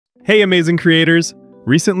Hey amazing creators!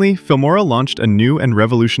 Recently, Filmora launched a new and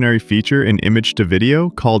revolutionary feature in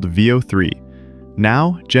image-to-video called VEO3.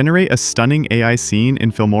 Now, generate a stunning AI scene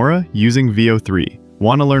in Filmora using VEO3.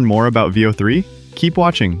 Want to learn more about VEO3? Keep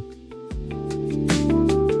watching!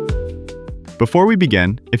 Before we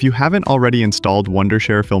begin, if you haven't already installed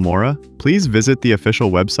Wondershare Filmora, please visit the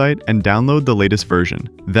official website and download the latest version.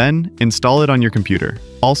 Then, install it on your computer.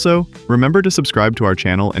 Also, remember to subscribe to our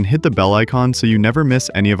channel and hit the bell icon so you never miss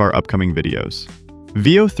any of our upcoming videos.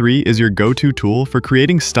 VEO3 is your go-to tool for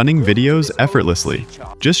creating stunning videos effortlessly.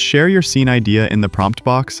 Just share your scene idea in the prompt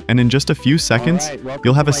box, and in just a few seconds,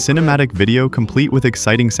 you'll have a cinematic video complete with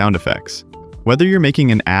exciting sound effects. Whether you're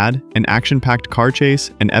making an ad, an action-packed car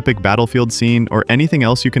chase, an epic battlefield scene, or anything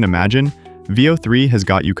else you can imagine, VEO3 has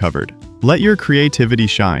got you covered. Let your creativity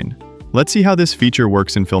shine. Let's see how this feature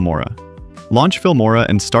works in Filmora. Launch Filmora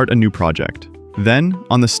and start a new project. Then,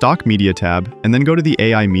 on the Stock Media tab, and then go to the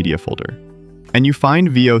AI Media folder. And you find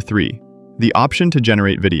VEO3, the option to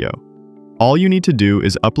generate video. All you need to do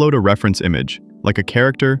is upload a reference image, like a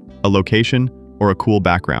character, a location, or a cool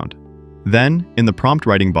background. Then, in the prompt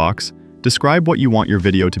writing box, describe what you want your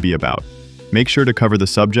video to be about. Make sure to cover the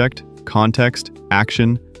subject, context,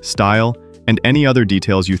 action, style, and any other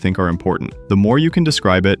details you think are important. The more you can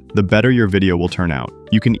describe it, the better your video will turn out.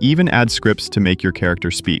 You can even add scripts to make your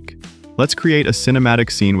character speak. Let's create a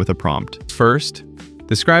cinematic scene with a prompt. First,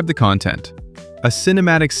 describe the content. A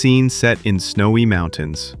cinematic scene set in snowy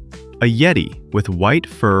mountains. A Yeti with white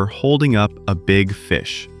fur holding up a big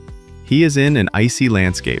fish. He is in an icy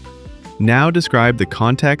landscape. Now describe the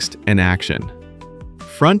context and action.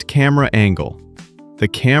 Front camera angle. The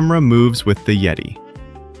camera moves with the Yeti.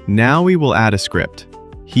 Now we will add a script.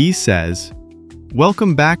 He says,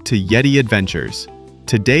 "Welcome back to Yeti Adventures.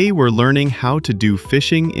 Today we're learning how to do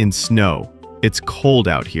fishing in snow. It's cold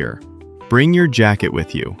out here. Bring your jacket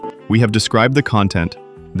with you." We have described the content,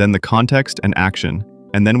 then the context and action,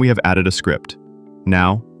 and then we have added a script.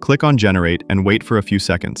 Now, click on Generate and wait for a few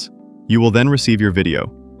seconds. You will then receive your video.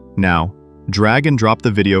 Now, drag and drop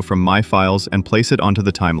the video from My Files and place it onto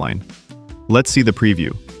the timeline. Let's see the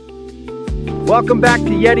preview. Welcome back to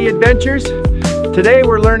Yeti Adventures. Today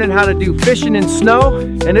we're learning how to do fishing in snow,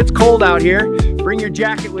 and it's cold out here. Bring your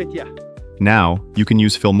jacket with you. Now, you can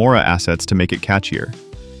use Filmora assets to make it catchier.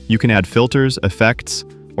 You can add filters, effects,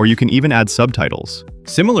 or you can even add subtitles.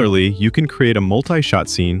 Similarly, you can create a multi-shot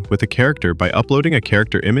scene with a character by uploading a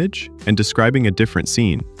character image and describing a different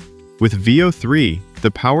scene. With VEO3, the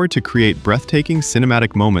power to create breathtaking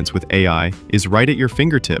cinematic moments with AI is right at your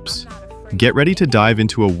fingertips. Get ready to dive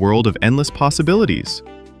into a world of endless possibilities.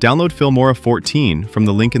 Download Filmora 14 from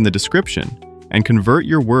the link in the description and convert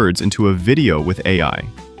your words into a video with AI.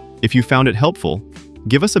 If you found it helpful,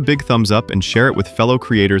 give us a big thumbs up and share it with fellow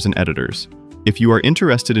creators and editors. If you are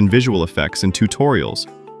interested in visual effects and tutorials,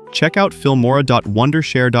 check out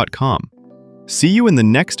filmora.wondershare.com. See you in the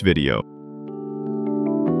next video.